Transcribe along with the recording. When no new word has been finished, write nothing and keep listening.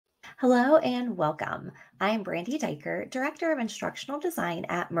Hello and welcome. I'm Brandy Deichert, Director of Instructional Design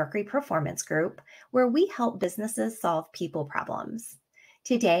at Mercury Performance Group, where we help businesses solve people problems.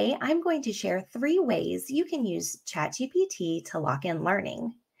 Today, I'm going to share 3 ways you can use ChatGPT to lock in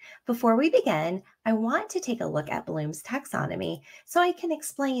learning. Before we begin, I want to take a look at Bloom's taxonomy so I can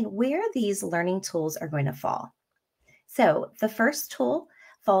explain where these learning tools are going to fall. So, the first tool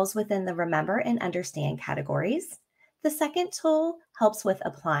falls within the remember and understand categories. The second tool helps with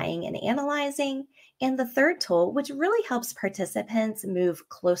applying and analyzing. And the third tool, which really helps participants move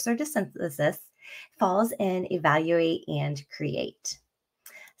closer to synthesis, falls in evaluate and create.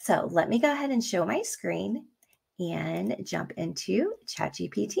 So, let me go ahead and show my screen and jump into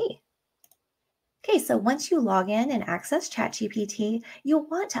ChatGPT. Okay, so once you log in and access ChatGPT, you'll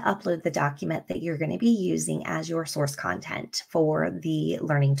want to upload the document that you're going to be using as your source content for the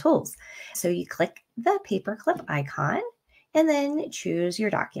learning tools. So you click the paperclip icon and then choose your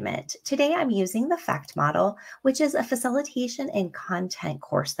document. Today I'm using the FACT model, which is a facilitation and content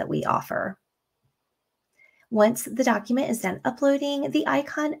course that we offer. Once the document is done uploading, the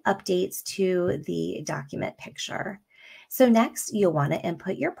icon updates to the document picture. So next you'll want to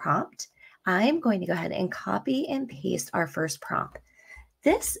input your prompt. I'm going to go ahead and copy and paste our first prompt.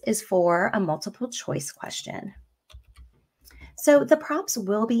 This is for a multiple choice question. So the prompts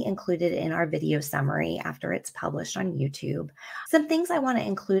will be included in our video summary after it's published on YouTube. Some things I want to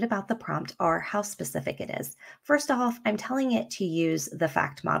include about the prompt are how specific it is. First off, I'm telling it to use the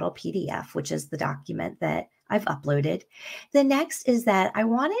FACT model PDF, which is the document that I've uploaded. The next is that I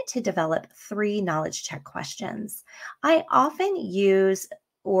want it to develop 3 knowledge check questions. I often use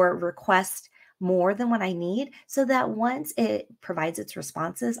or request more than what I need so that once it provides its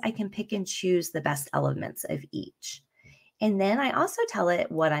responses, I can pick and choose the best elements of each. And then I also tell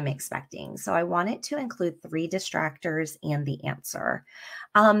it what I'm expecting. So I want it to include 3 distractors and the answer.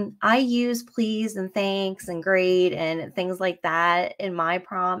 I use please and thanks and great and things like that in my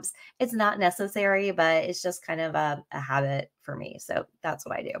prompts. It's not necessary, but it's just kind of a habit for me. So that's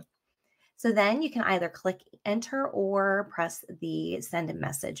what I do. So then you can either click enter or press the send a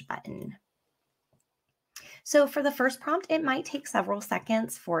message button. So for the first prompt, it might take several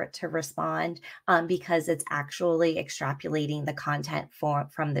seconds for it to respond because it's actually extrapolating the content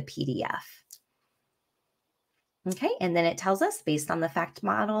from the PDF. Okay, and then it tells us based on the FACT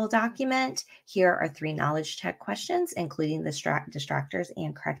model document, here are 3 knowledge check questions, including the distractors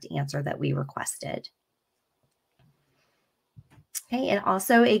and correct answer that we requested. Okay, and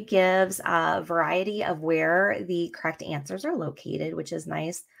also it gives a variety of where the correct answers are located, which is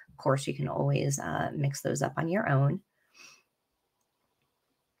nice. Of course, you can always mix those up on your own.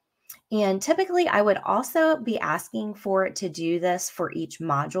 And typically, I would also be asking for it to do this for each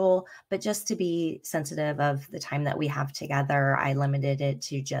module, but just to be sensitive of the time that we have together, I limited it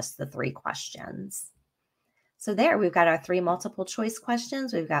to just the 3 questions. So there, we've got our 3 multiple choice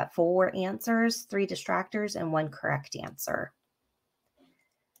questions. We've got 4 answers, 3 distractors, and 1 correct answer.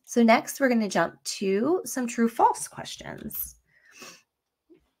 So next, we're going to jump to some true-false questions.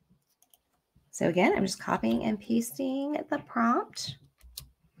 So again, I'm just copying and pasting the prompt,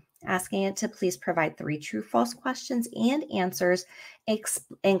 asking it to please provide 3 true-false questions and answers,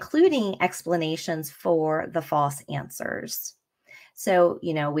 including explanations for the false answers. So,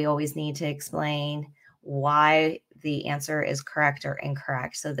 we always need to explain why the answer is correct or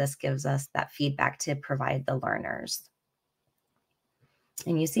incorrect. So this gives us that feedback to provide the learners.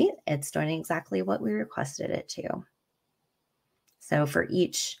 And you see, it's doing exactly what we requested it to. So for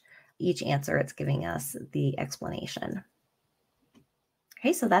each answer, it's giving us the explanation.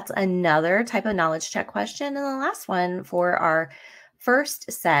 Okay, so that's another type of knowledge check question. And the last one for our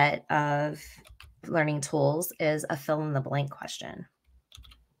first set of learning tools is a fill in the blank question.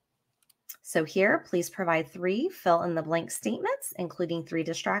 So here, please provide 3 fill in the blank statements, including 3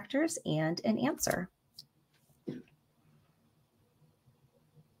 distractors and an answer.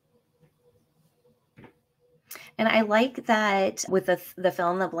 And I like that with the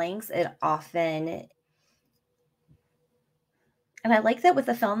fill in the blanks, it often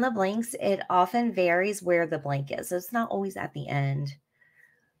varies where the blank is. So it's not always at the end.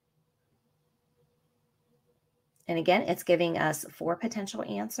 And again, it's giving us 4 potential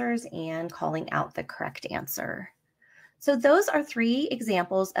answers and calling out the correct answer. So those are 3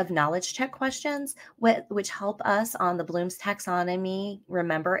 examples of knowledge check questions which help us on the Bloom's taxonomy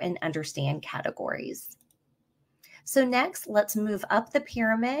remember and understand categories. So next, let's move up the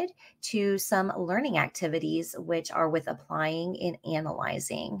pyramid to some learning activities, which are with applying and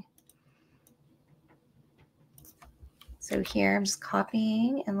analyzing. So here I'm just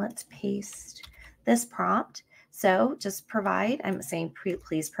copying and let's paste this prompt. So just provide, I'm saying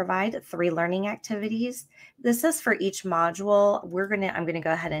please provide 3 learning activities. This is for each module. I'm going to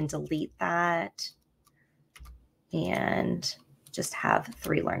go ahead and delete that and just have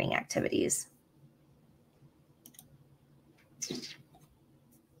 3 learning activities.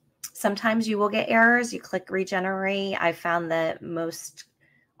 Sometimes you will get errors. You click regenerate. I found that most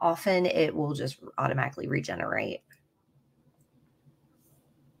often it will just automatically regenerate.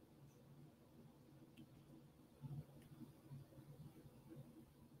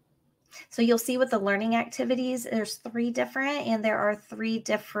 So you'll see with the learning activities, there's 3 different, and there are 3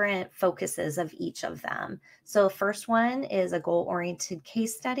 different focuses of each of them. So first one is a goal-oriented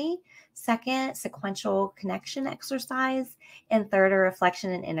case study. Second, sequential connection exercise. And third, a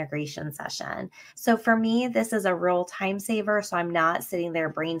reflection and integration session. So for me, this is a real time saver. So I'm not sitting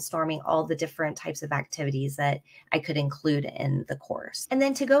there brainstorming all the different types of activities that I could include in the course. And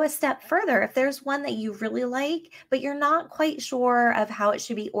then to go a step further, if there's one that you really like, but you're not quite sure of how it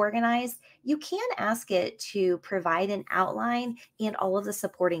should be organized, you can ask it to provide an outline and all of the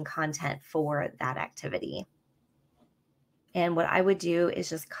supporting content for that activity. And what I would do is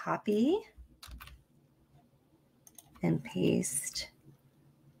just copy and paste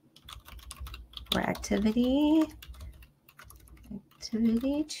for activity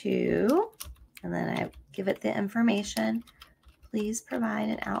 2, and then I give it the information. Please provide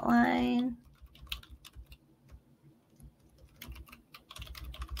an outline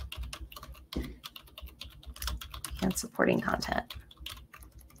and supporting content.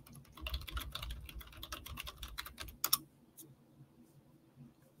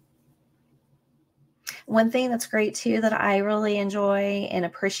 One thing that's great too that I really enjoy and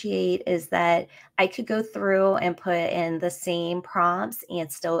appreciate is that I could go through and put in the same prompts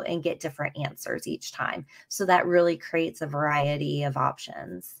and get different answers each time. So that really creates a variety of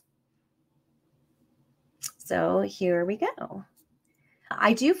options. So here we go.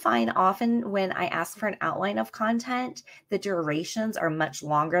 I do find often when I ask for an outline of content, the durations are much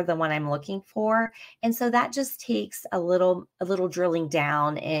longer than what I'm looking for. And so that just takes a little drilling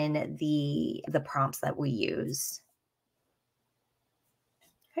down in the prompts that we use.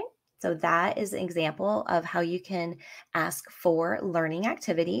 Okay. So that is an example of how you can ask for learning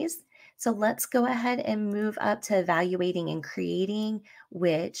activities. So let's go ahead and move up to evaluating and creating,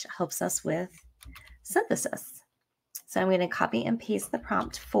 which helps us with synthesis. So I'm going to copy and paste the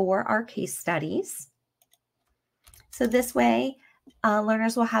prompt for our case studies. So this way,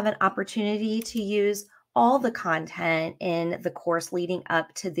 learners will have an opportunity to use all the content in the course leading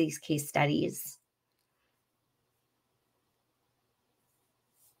up to these case studies.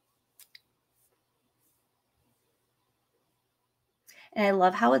 And I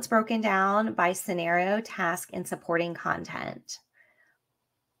love how it's broken down by scenario, task, and supporting content.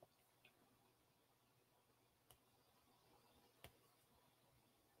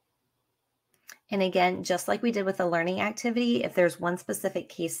 And again, just like we did with the learning activity, if there's one specific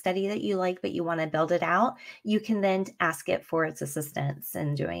case study that you like, but you want to build it out, you can then ask it for its assistance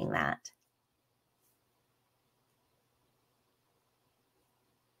in doing that.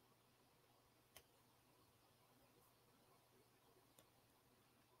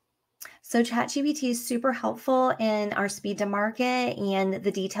 So ChatGPT is super helpful in our speed to market and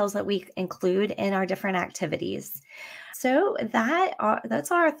the details that we include in our different activities. So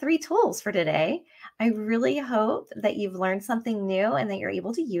that's our 3 tools for today. I really hope that you've learned something new and that you're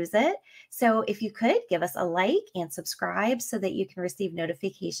able to use it. So if you could give us a like and subscribe so that you can receive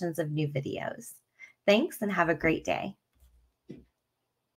notifications of new videos. Thanks and have a great day.